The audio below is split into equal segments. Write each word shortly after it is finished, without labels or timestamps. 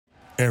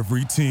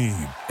Every team,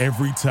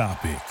 every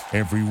topic,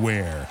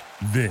 everywhere.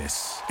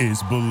 This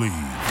is Believe.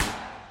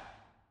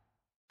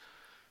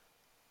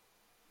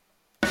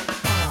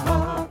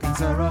 Mark and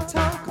Sarah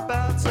talk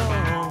about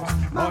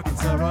songs. Mark and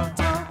Sarah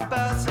talk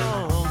about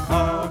songs.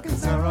 Mark and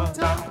Sarah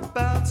talk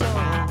about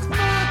songs.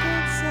 Mark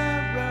and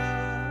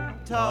Sarah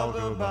talk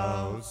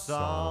about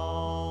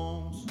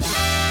songs.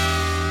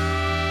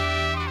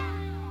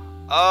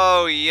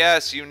 Oh,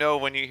 yes, you know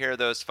when you hear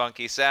those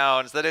funky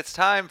sounds that it's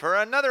time for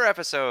another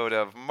episode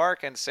of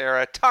Mark and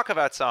Sarah Talk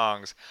About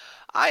Songs.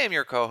 I am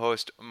your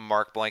co-host,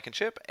 Mark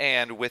Blankenship,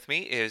 and with me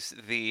is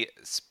the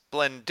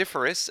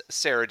splendiferous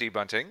Sarah D.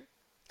 Bunting.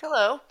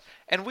 Hello.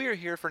 And we are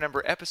here for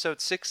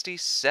episode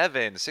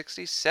 67. Sarah,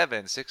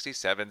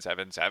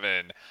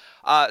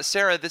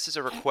 this is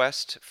a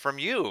request from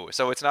you.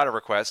 So it's not a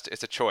request,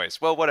 it's a choice.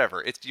 Well,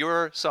 whatever. It's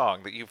your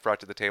song that you've brought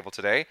to the table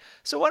today.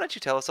 So why don't you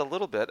tell us a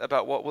little bit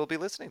about what we'll be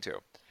listening to?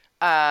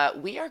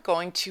 We are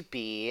going to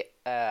be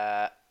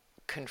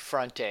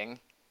confronting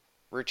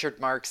Richard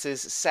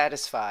Marx's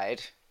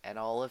Satisfied and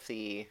all of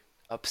the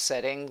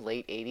upsetting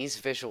late 80s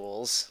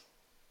visuals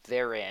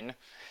therein.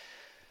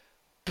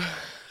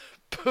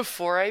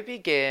 Before I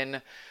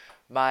begin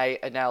my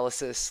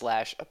analysis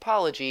 /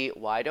 apology,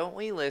 why don't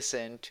we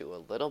listen to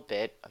a little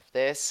bit of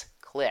this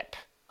clip?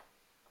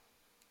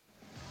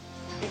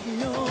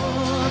 Ignore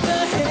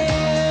the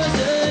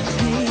hesitation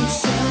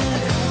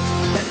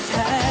that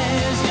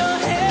ties your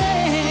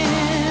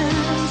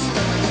hands.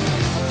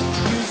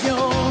 Use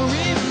your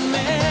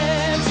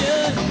imagination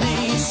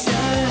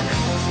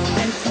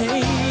and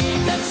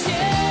take a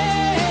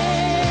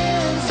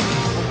chance.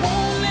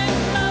 Won't let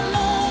my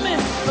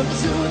moment of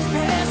truth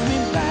pass me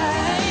by.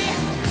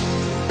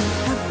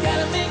 I've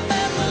gotta make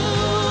my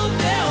move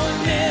now or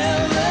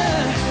never.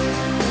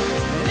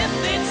 And if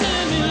they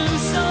turn me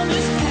loose on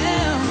this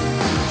town,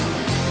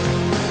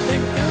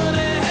 they're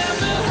gonna have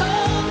to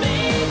hold me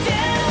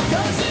down.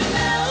 Don't you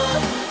know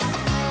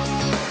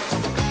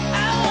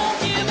I won't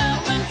give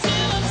up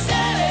until I'm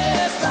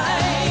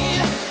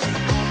satisfied?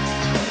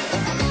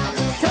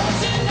 Don't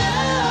you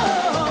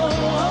know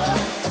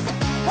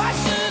why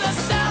should I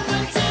stop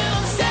until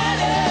I'm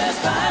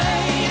satisfied?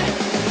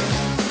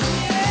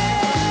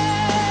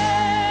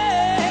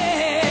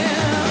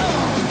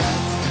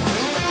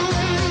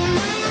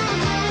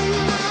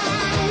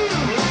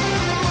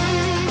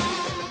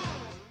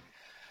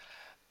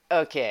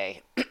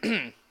 Okay.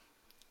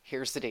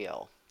 Here's the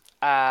deal.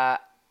 I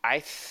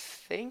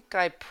think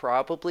I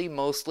probably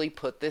mostly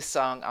put this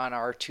song on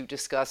our to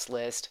discuss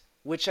list,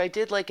 which I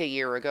did like a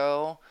year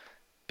ago,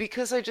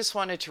 because I just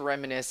wanted to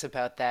reminisce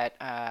about that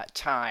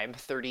time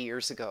 30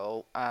 years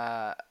ago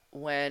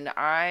when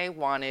I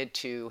wanted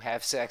to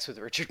have sex with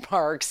Richard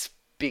Marx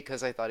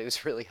because I thought he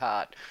was really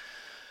hot.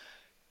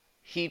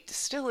 He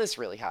still is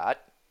really hot.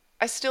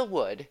 I still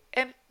would.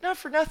 And not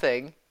for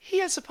nothing, he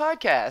has a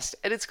podcast,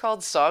 and it's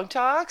called Song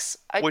Talks.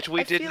 Which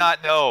we I did feel-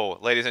 not know,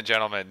 ladies and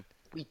gentlemen.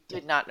 We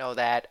did not know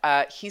that.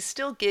 He's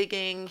still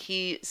gigging.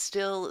 He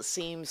still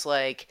seems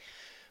like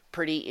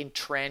pretty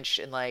entrenched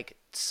in like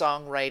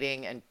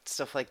songwriting and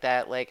stuff like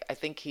that. Like, I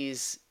think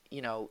he's,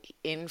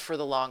 in for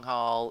the long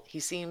haul. He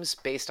seems,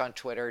 based on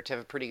Twitter, to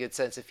have a pretty good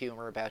sense of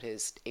humor about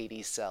his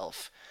 80s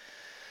self.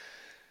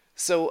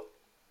 So,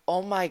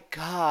 oh my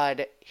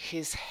God,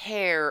 his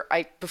hair.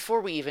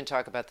 Before we even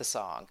talk about the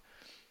song,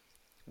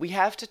 we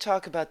have to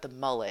talk about the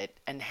mullet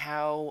and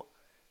how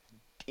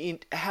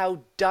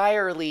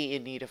direly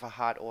in need of a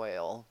hot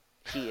oil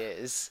he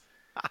is.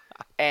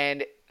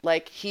 And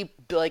like he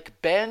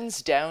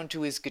bends down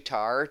to his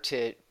guitar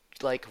to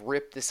like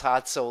rip this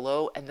hot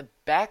solo, and the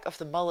back of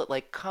the mullet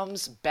like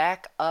comes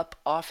back up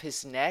off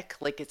his neck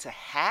like it's a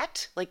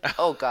hat. Like,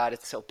 oh God,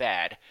 it's so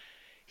bad.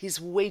 He's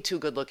way too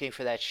good looking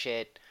for that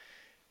shit.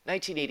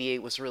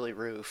 1988 was really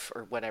Roof,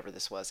 or whatever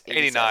this was.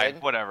 89,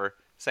 whatever.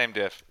 Same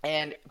diff.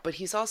 But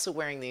he's also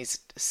wearing these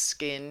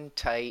skin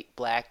tight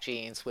black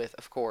jeans with,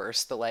 of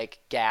course, the like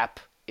Gap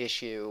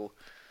issue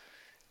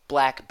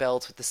black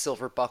belt with the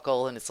silver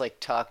buckle, and it's like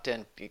tucked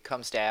and it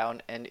comes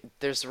down, and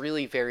there's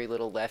really very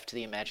little left to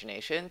the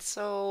imagination.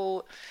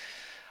 So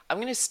I'm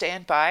going to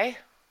stand by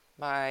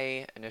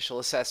my initial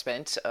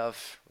assessment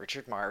of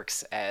Richard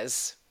Marx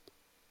as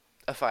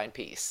a fine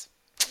piece.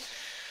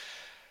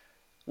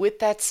 With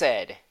that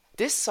said,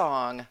 this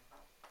song,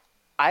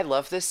 I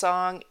love this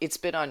song. It's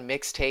been on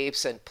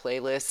mixtapes and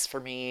playlists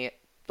for me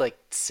like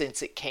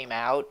since it came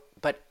out,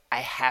 but I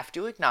have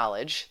to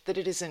acknowledge that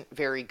it isn't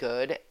very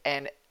good,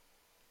 and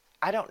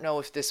I don't know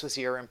if this was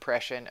your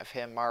impression of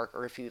him, Mark,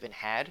 or if you even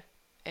had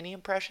any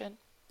impression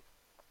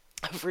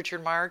of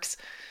Richard Marx.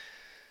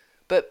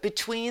 But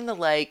between the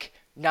like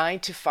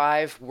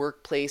 9-to-5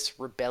 workplace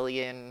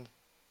rebellion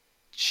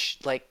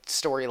like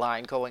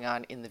storyline going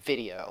on in the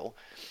video,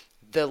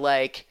 the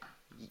like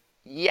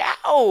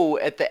yow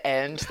at the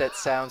end that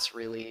sounds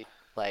really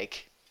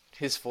like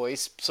his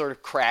voice sort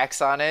of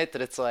cracks on it,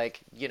 that it's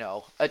like, you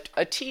know,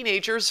 a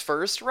teenager's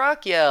first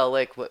rock yell,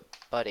 like, what,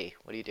 buddy,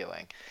 what are you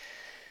doing?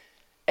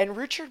 And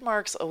Richard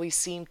Marx always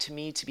seemed to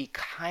me to be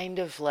kind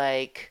of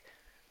like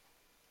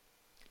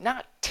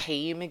not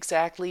tame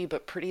exactly,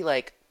 but pretty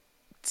like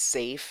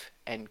safe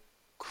and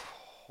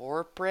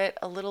corporate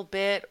a little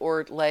bit,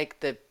 or like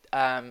the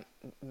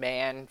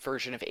man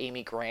version of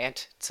Amy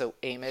Grant. So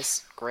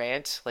Amos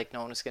Grant, like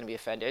no one was going to be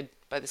offended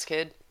by this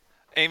kid.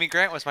 Amy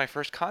Grant was my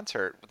first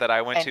concert that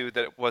I went And to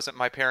that wasn't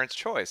my parents'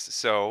 choice,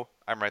 so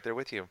I'm right there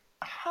with you.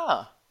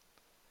 huh.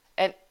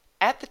 And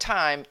at the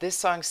time, this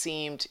song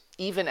seemed,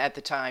 even at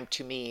the time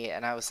to me,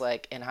 and I was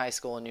like in high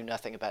school and knew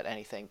nothing about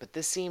anything, but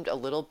this seemed a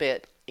little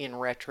bit in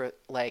retro,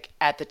 like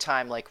at the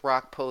time, like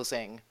rock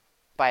posing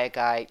by a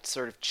guy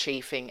sort of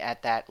chafing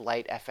at that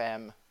light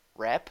FM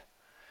rep.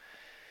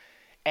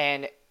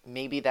 And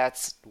maybe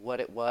that's what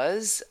it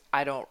was.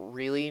 I don't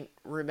really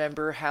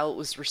remember how it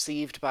was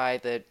received by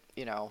the,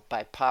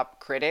 by pop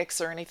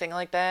critics or anything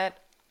like that.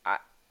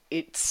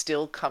 It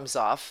still comes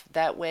off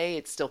that way.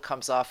 It still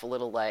comes off a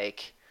little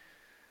like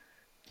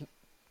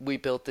we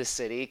built this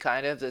city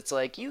kind of. It's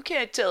like, you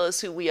can't tell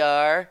us who we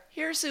are.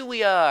 Here's who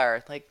we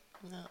are. Like,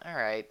 all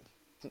right,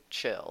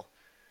 chill.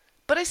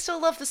 But I still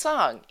love the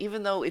song,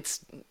 even though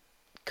it's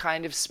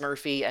kind of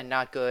smurfy and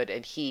not good.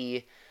 And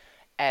he,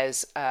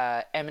 as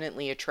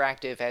eminently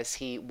attractive as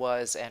he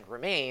was and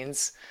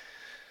remains,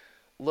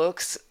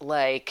 looks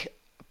like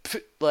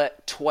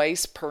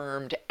twice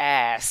permed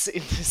ass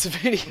in this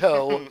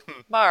video.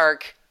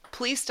 Mark,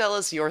 please tell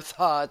us your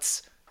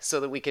thoughts so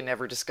that we can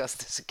never discuss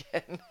this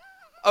again.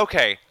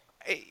 Okay,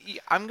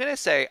 I'm going to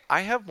say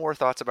I have more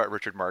thoughts about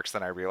Richard Marx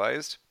than I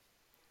realized.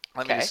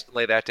 Let me just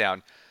lay that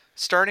down.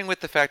 Starting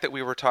with the fact that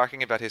we were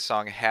talking about his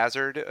song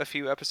Hazard a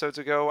few episodes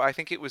ago. I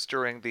think it was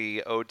during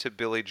the Ode to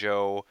Billy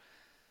Joe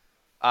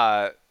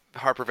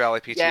Harper Valley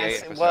PTA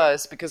Yes, episode. it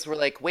was, because we're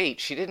like, wait,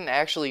 she didn't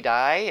actually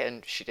die,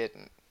 and she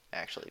didn't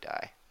actually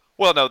die.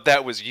 Well, no,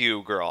 that was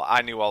you, girl.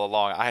 I knew all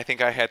along. I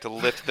think I had to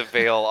lift the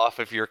veil off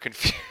of your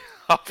confusion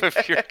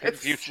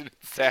and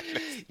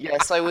sadness.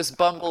 Yes, I was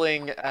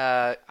bumbling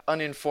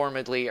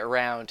uninformedly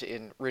around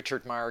in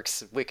Richard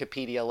Marx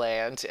Wikipedia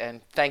land,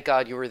 and thank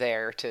God you were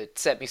there to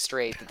set me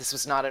straight that this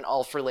was not an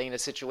all for Lena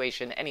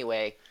situation.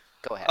 Anyway,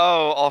 go ahead.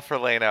 Oh, all for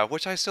Lena,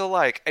 which I still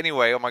like.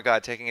 Anyway, oh my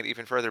God, taking it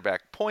even further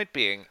back. Point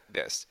being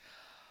this.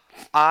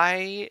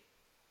 I,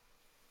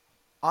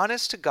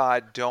 honest to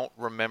God, don't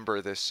remember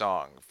this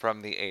song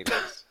from the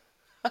 80s.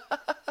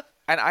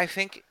 And I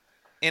think,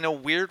 in a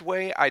weird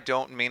way, I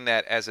don't mean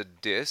that as a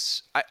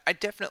diss. I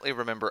definitely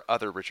remember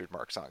other Richard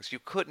Marx songs. You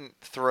couldn't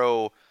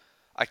throw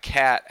a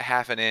cat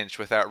half an inch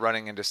without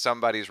running into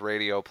somebody's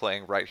radio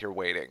playing Right Here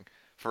Waiting,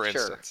 for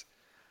Sure. instance.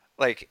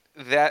 Like,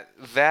 that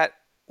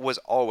was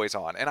always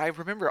on. And I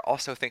remember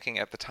also thinking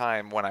at the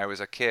time when I was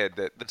a kid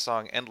that the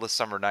song Endless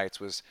Summer Nights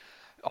was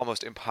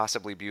almost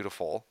impossibly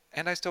beautiful,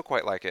 and I still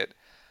quite like it.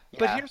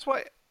 But Yeah.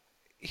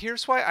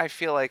 here's why I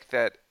feel like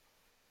that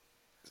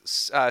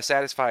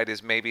Satisfied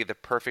is maybe the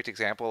perfect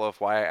example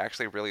of why I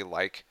actually really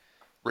like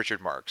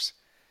Richard Marx.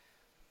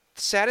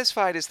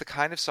 Satisfied is the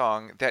kind of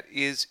song that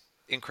is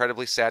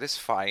incredibly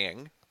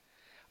satisfying.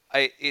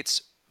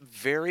 It's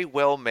very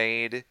well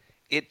made.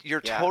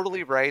 You're Yeah.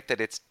 totally right that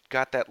it's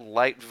got that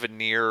light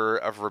veneer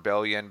of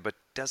rebellion, but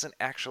doesn't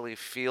actually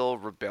feel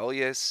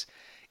rebellious.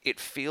 It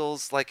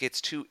feels like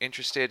it's too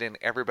interested in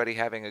everybody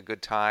having a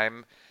good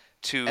time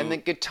to... And the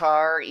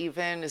guitar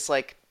even is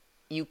like,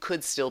 you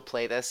could still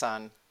play this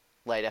on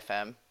Light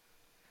FM.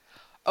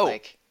 Oh,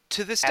 like,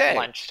 to this at day.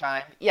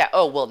 lunchtime. Yeah,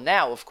 oh, well,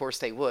 now, of course,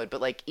 they would.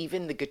 But, like,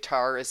 even the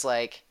guitar is,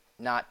 like,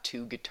 not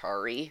too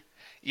guitar-y.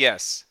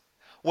 Yes.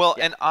 Well,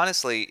 Yeah. and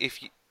honestly,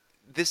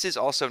 this is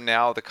also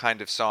now the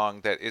kind of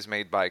song that is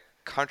made by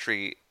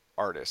country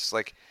artists.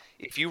 Like,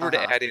 if you were to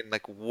add in,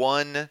 like,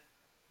 one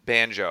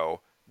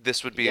banjo,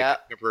 this would be a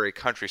Yep. contemporary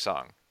country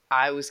song.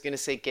 I was going to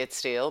say Get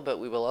Stale, but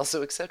we will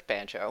also accept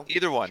banjo.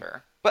 Either one.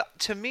 Sure. But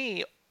to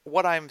me,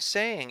 what I'm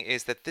saying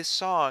is that this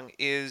song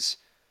is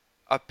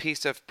a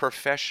piece of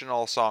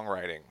professional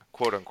songwriting,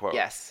 quote unquote.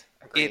 Yes,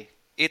 agree.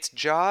 Its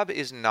job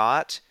is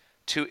not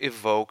to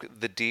evoke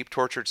the deep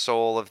tortured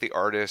soul of the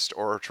artist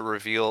or to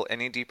reveal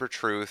any deeper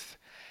truth.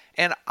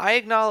 And I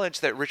acknowledge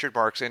that Richard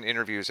Marx in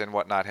interviews and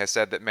whatnot has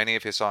said that many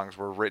of his songs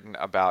were written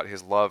about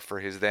his love for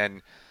his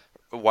then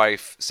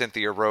wife,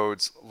 Cynthia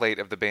Rhodes, late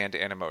of the band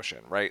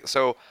Animotion, right?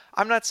 So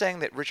I'm not saying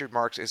that Richard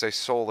Marx is a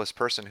soulless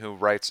person who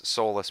writes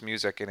soulless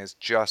music and is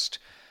just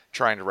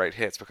trying to write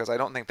hits, because I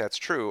don't think that's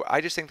true. I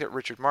just think that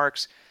Richard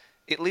Marx,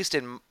 at least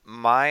in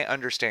my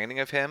understanding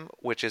of him,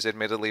 which is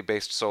admittedly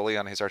based solely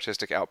on his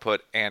artistic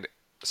output and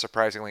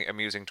surprisingly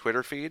amusing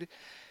Twitter feed,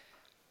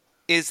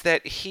 is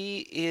that he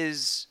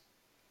is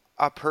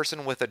a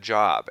person with a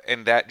job,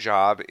 and that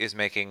job is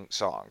making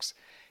songs.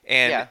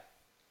 And Yeah.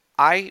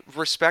 I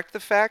respect the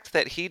fact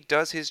that he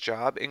does his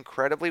job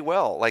incredibly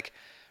well. Like,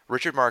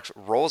 Richard Marx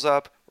rolls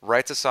up,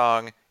 writes a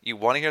song, you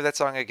want to hear that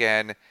song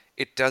again,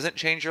 it doesn't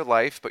change your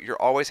life, but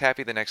you're always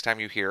happy the next time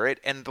you hear it,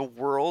 and the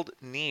world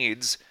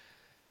needs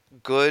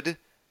good,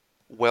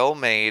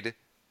 well-made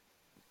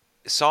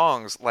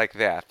songs like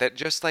that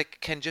just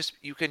like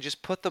you can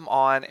just put them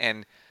on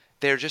and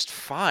they're just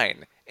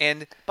fine.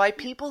 And By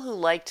people who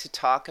like to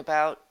talk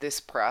about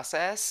this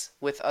process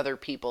with other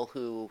people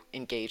who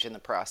engage in the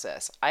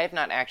process. I have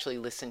not actually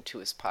listened to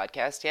his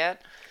podcast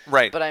yet.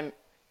 right. But I'm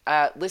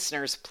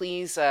listeners,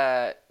 please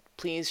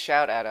please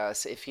shout at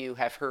us if you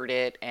have heard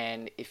it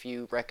and if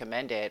you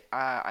recommend it.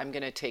 I'm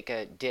going to take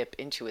a dip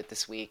into it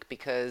this week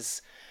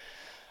because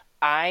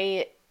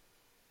it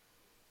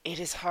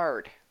is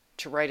hard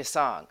to write a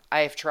song.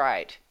 I have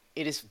tried.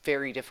 It is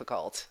very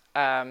difficult.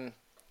 And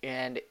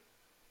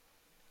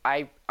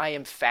I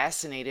am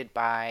fascinated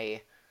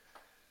by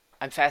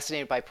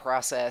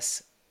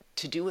process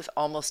to do with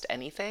almost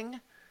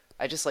anything.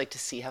 I just like to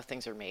see how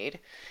things are made.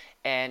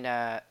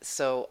 And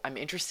so I'm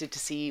interested to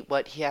see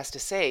what he has to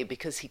say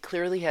because he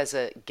clearly has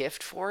a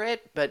gift for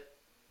it,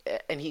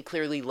 and he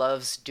clearly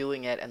loves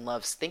doing it and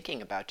loves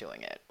thinking about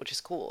doing it, which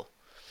is cool.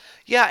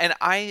 Yeah, and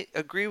I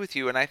agree with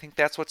you, and I think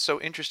that's what's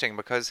so interesting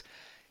because,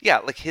 yeah,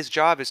 like his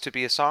job is to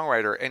be a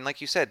songwriter, and like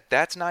you said,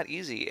 that's not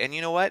easy. And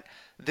you know what?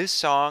 This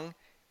song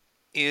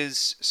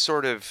is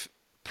sort of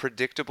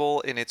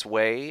predictable in its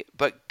way,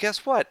 but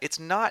guess what? It's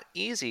not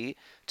easy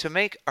to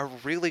make a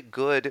really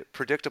good,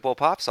 predictable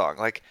pop song.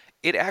 Like,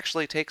 it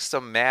actually takes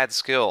some mad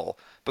skill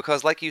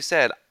because, like you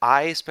said,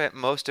 I spent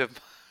more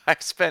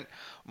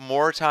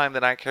time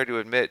than I care to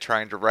admit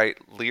trying to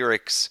write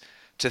lyrics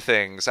to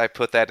things. I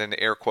put that in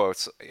air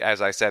quotes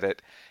as I said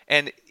it.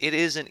 And it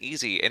isn't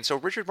easy. And so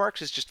Richard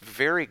Marx is just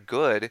very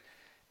good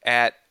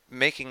at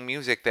making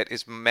music that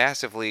is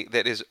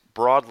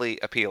broadly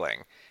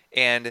appealing.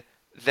 And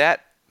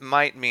that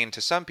might mean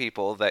to some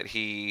people that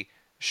he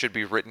should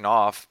be written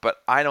off, but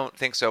I don't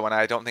think so, and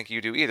I don't think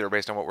you do either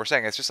based on what we're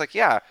saying. It's just like,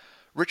 yeah,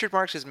 Richard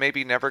Marx is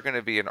maybe never going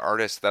to be an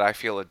artist that I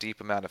feel a deep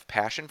amount of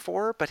passion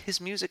for, but his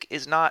music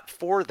is not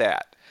for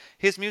that.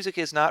 His music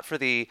is not for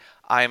the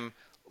I'm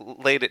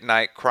late at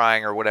night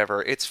crying or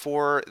whatever. It's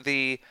for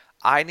the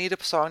I need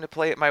a song to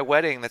play at my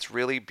wedding that's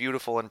really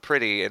beautiful and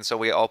pretty, and so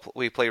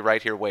we play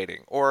Right Here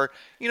Waiting. Or,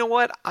 you know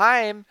what?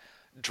 I'm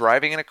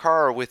driving in a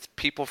car with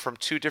people from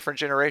two different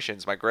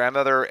generations, my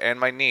grandmother and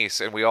my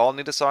niece, and we all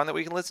need a song that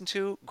we can listen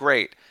to.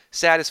 Great.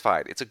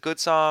 Satisfied. It's a good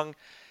song.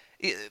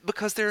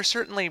 Because there are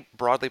certainly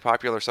broadly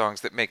popular songs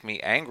that make me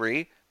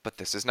angry, but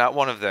this is not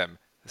one of them.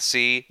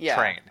 See, Yeah.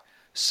 Train.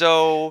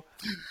 So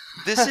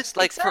this is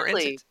like, for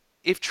Exactly. instance,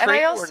 if And I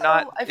Train also- were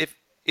not, I've-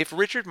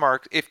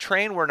 if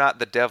Train were not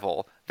the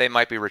devil, they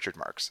might be Richard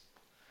Marx.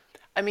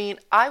 I mean,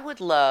 I would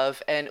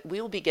love, and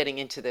we will be getting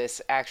into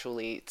this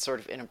actually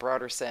sort of in a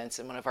broader sense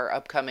in one of our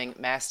upcoming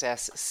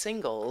Mast-Ass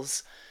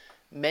singles,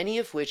 many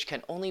of which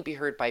can only be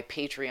heard by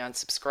Patreon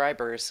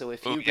subscribers. So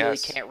if you Ooh, really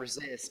yes. can't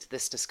resist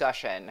this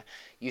discussion,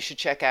 you should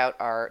check out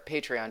our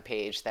Patreon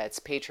page. That's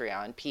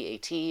Patreon,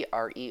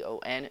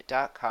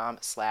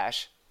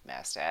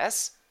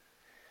 patreon.com/Mast-Ass.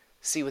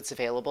 See what's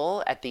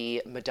available at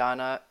the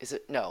Madonna, at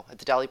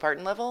the Dolly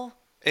Parton level?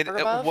 And or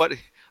above? what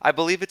I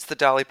believe it's the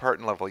Dolly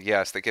Parton level,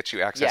 yes, that gets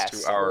you access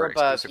Yes, to our or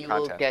above, exclusive you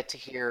content. will get to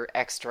hear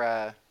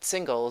extra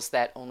singles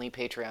that only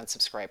Patreon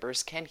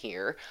subscribers can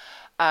hear.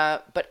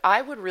 But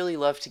I would really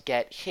love to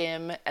get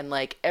him and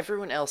like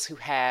everyone else who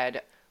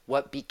had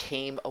what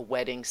became a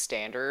wedding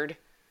standard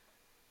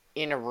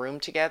in a room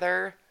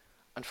together.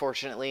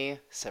 Unfortunately,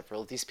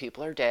 several of these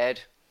people are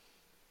dead.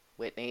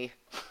 Whitney.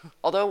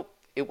 Although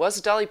it was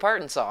a Dolly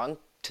Parton song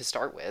to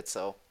start with,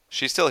 so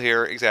She's still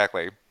here,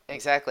 exactly.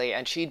 exactly,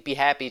 and she'd be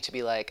happy to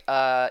be like,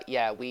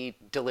 yeah, we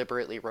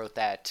deliberately wrote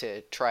that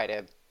to try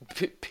to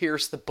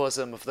pierce the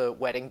bosom of the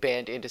wedding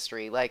band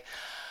industry. Like,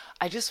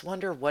 I just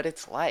wonder what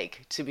it's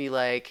like to be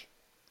like,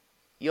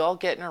 you all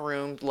get in a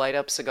room, light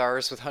up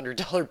cigars with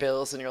 $100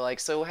 bills, and you're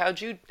like, so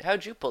how'd you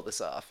pull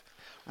this off?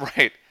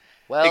 Right.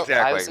 Well, I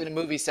exactly. was in a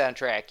movie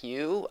soundtrack.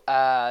 You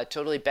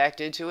totally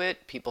backed into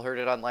it. People heard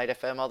it on Light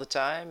FM all the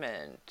time,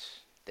 and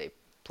they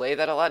play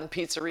that a lot in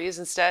pizzerias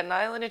in Staten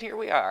Island, and here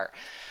we are.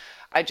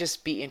 I'd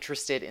just be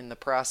interested in the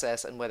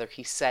process and whether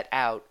he set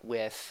out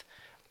with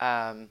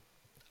I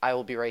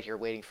Will Be Right Here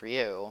Waiting for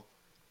You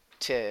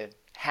to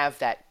have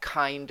that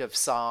kind of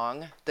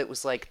song that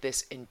was like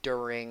this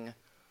enduring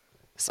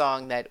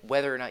song that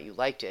whether or not you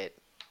liked it,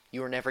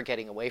 you were never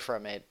getting away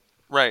from it.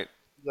 Right.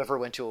 You ever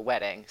went to a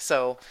wedding.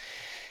 So,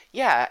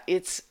 yeah,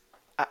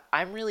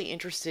 I'm really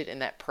interested in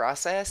that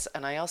process,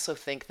 and I also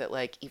think that,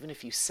 like, even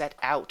if you set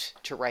out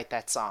to write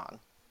that song,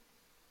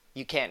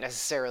 you can't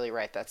necessarily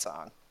write that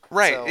song.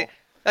 Right. So,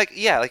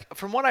 Like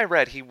from what I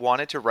read, he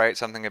wanted to write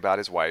something about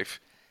his wife,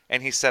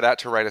 and he set out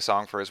to write a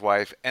song for his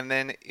wife, and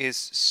then is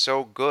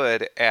so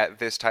good at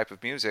this type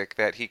of music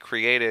that he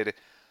created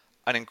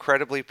an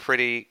incredibly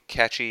pretty,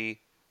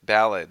 catchy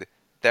ballad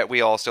that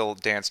we all still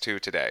dance to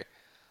today.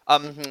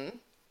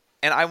 And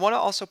I want to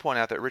also point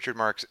out that Richard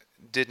Marx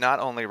did not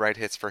only write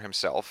hits for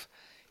himself.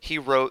 He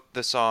wrote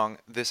the song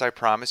 "This I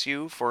Promise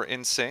You" for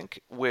NSYNC,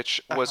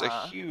 which was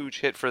a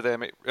huge hit for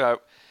them.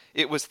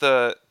 It was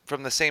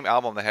from the same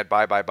album that had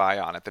 "Bye Bye Bye"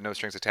 on it, the No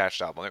Strings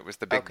Attached album. It was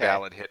the big Okay.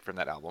 ballad hit from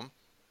that album.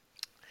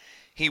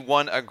 He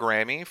won a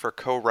Grammy for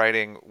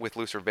co-writing with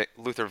Luther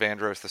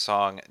Vandross the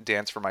song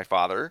 "Dance for My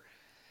Father,"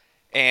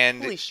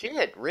 and holy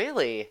shit,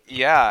 really?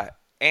 yeah,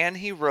 and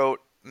he wrote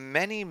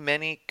many,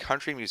 many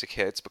country music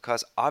hits,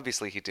 because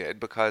obviously he did,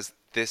 because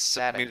this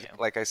That I music,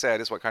 knew. like I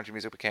said, is what country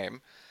music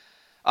became,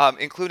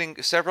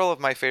 including several of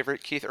my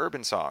favorite Keith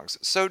Urban songs.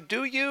 So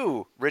do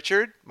you,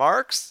 Richard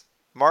Marx?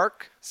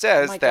 Mark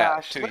says Oh my that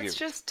gosh, to let's you.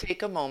 just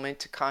take a moment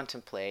to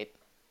contemplate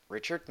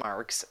Richard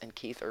Marx and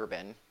Keith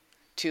Urban,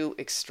 two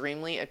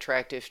extremely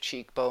attractive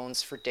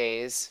cheekbones for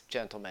days,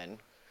 gentlemen,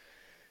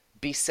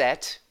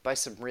 beset by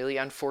some really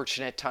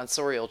unfortunate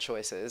tonsorial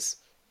choices,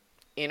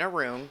 in a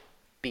room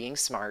being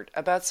smart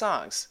about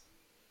songs.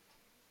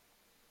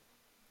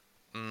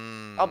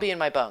 I'll be in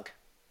my bunk.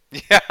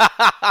 Yeah.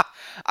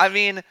 I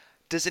mean,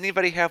 does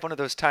anybody have one of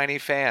those tiny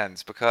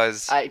fans?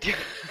 Because I do.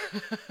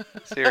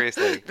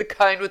 seriously. The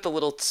kind with the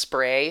little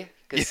spray.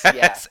 'Cause,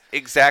 Yes,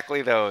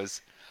 exactly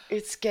those.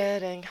 It's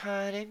getting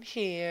hot in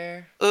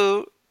here.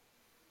 Ooh.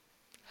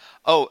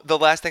 Oh, the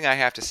last thing I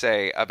have to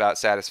say about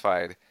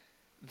Satisfied.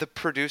 The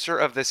producer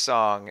of this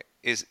song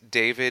is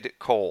David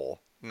Cole.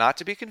 Not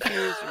to be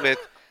confused with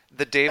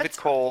the David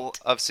Cole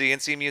of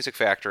CNC Music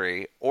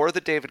Factory or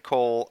the David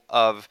Cole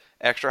of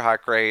Extra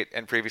Hot Great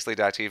and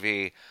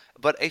previously.tv,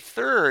 but a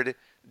third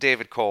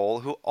David Cole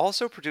who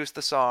also produced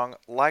the song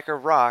Like a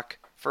Rock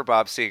for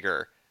Bob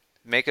Seger.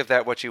 Make of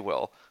that what you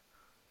will.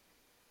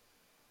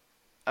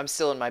 I'm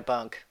still in my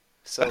bunk.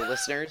 So,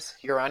 listeners,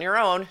 you're on your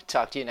own.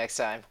 Talk to you next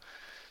time.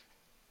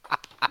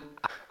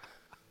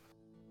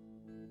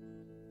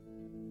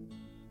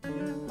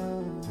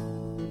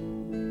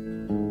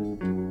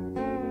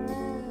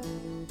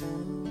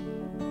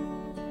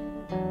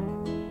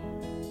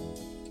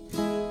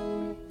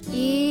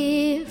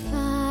 If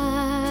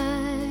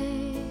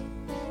I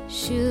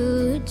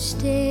should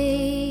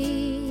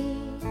stay,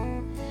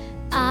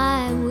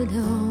 I would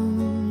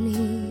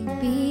only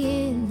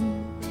be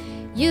in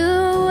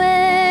your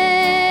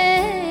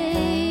way.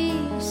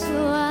 So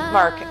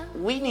Mark,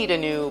 we need a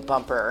new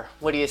bumper.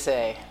 What do you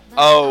say?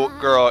 Oh,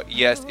 girl,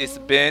 yes, it's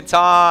been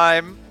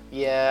time.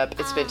 Yep,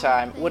 it's been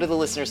time. What do the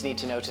listeners need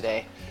to know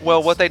today?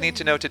 Well, what they need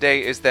to know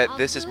today is that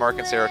this is Mark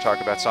and Sarah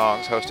Talk About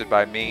Songs, hosted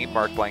by me,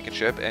 Mark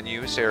Blankenship, and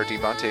you, Sarah D.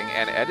 Bunting,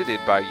 and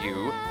edited by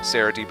you,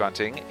 Sarah D.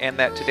 Bunting, and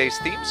that today's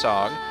theme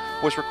song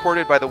was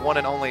recorded by the one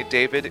and only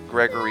David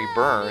Gregory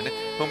Byrne,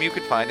 whom you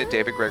can find at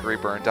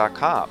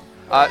davidgregorybyrne.com.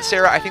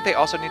 Sarah, I think they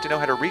also need to know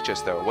how to reach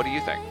us, though. What do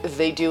you think?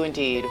 They do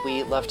indeed.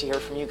 We love to hear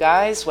from you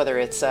guys, whether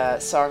it's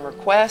song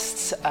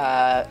requests,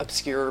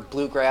 obscure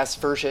bluegrass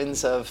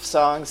versions of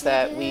songs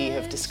that we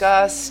have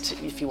discussed.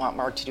 If you want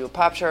Mark to do a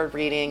pop chart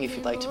reading, if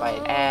you'd like to buy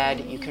an ad,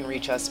 you can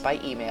reach us by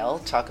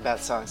email,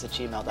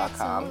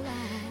 talkaboutsongs@gmail.com.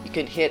 You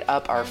can hit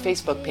up our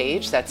Facebook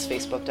page, that's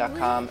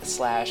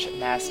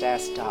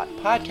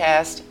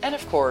facebook.com/mastass.podcast. And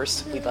of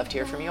course, we'd love to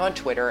hear from you on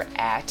Twitter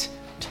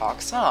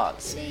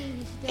 @TalkSongs.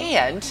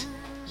 And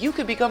you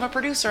could become a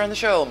producer on the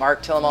show.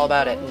 Mark, tell them all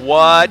about it.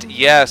 What?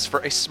 Yes, for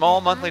a small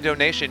monthly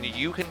donation,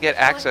 you can get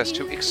access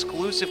to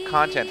exclusive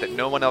content that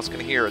no one else can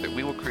hear that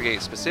we will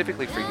create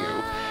specifically for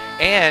you.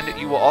 And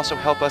you will also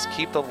help us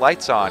keep the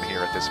lights on here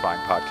at this fine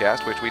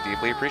podcast, which we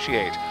deeply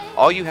appreciate.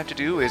 All you have to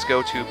do is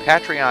go to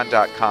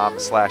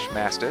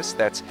patreon.com/Mastis.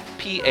 That's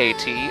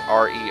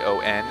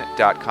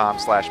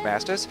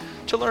patreon.com/Mastis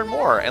to learn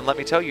more. And let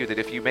me tell you that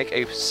if you make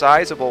a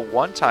sizable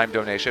one-time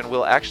donation,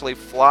 we'll actually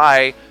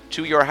fly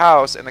to your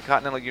house in the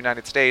continental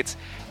United States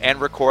and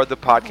record the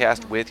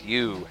podcast with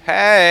you.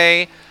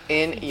 Hey!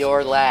 In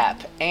your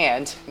lap.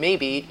 And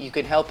maybe you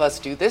can help us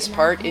do this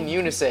part in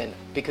unison,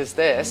 because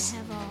this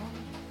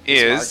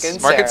Is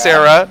Mark and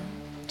Sarah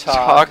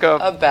talk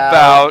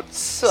about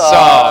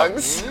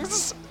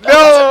songs.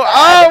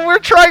 No! We're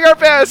trying our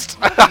best!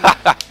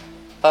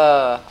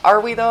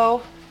 Are we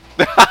though?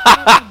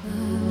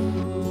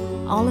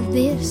 all of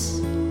this,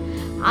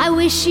 I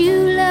wish you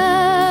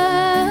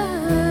love.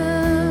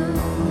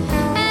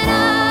 And I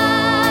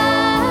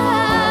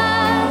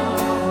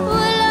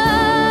will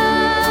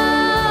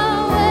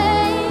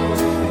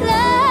always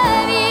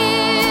love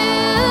you.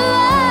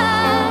 I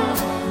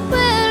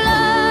will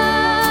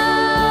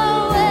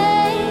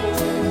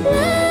always love you.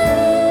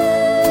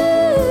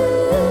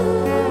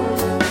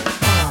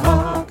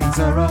 Mark and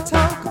Sarah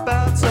talk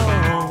about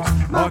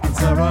songs. Mark and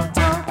Sarah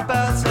talk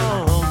about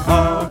songs.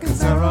 Mark and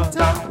Sarah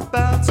talk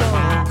about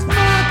songs.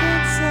 Mark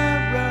and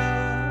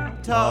Sarah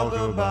talk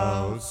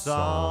about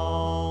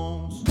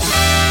songs.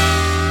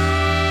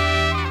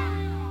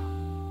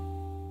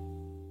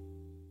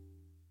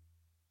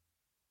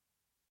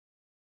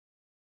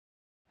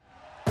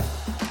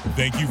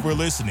 Thank you for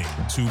listening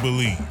to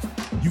Believe.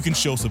 You can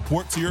show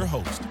support to your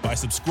host by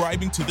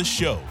subscribing to the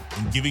show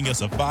and giving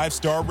us a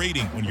 5-star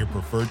rating on your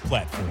preferred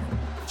platform.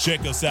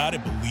 Check us out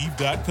at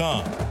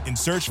Believe.com and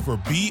search for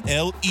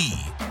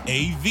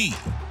BLEAV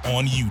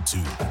on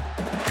YouTube.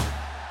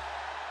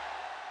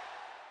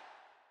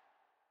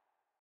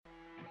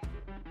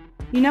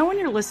 You know when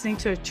you're listening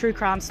to a true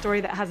crime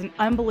story that has an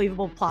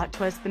unbelievable plot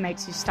twist that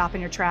makes you stop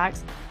in your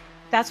tracks?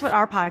 That's what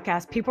our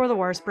podcast, People Are the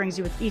Worst, brings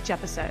you with each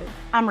episode.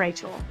 I'm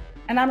Rachel.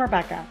 And I'm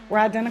Rebecca. We're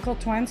identical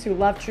twins who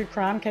love true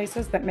crime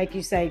cases that make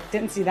you say,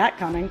 didn't see that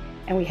coming,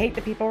 and we hate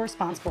the people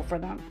responsible for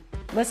them.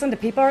 Listen to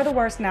People Are the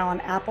Worst now on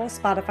Apple,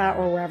 Spotify,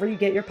 or wherever you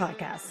get your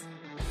podcasts.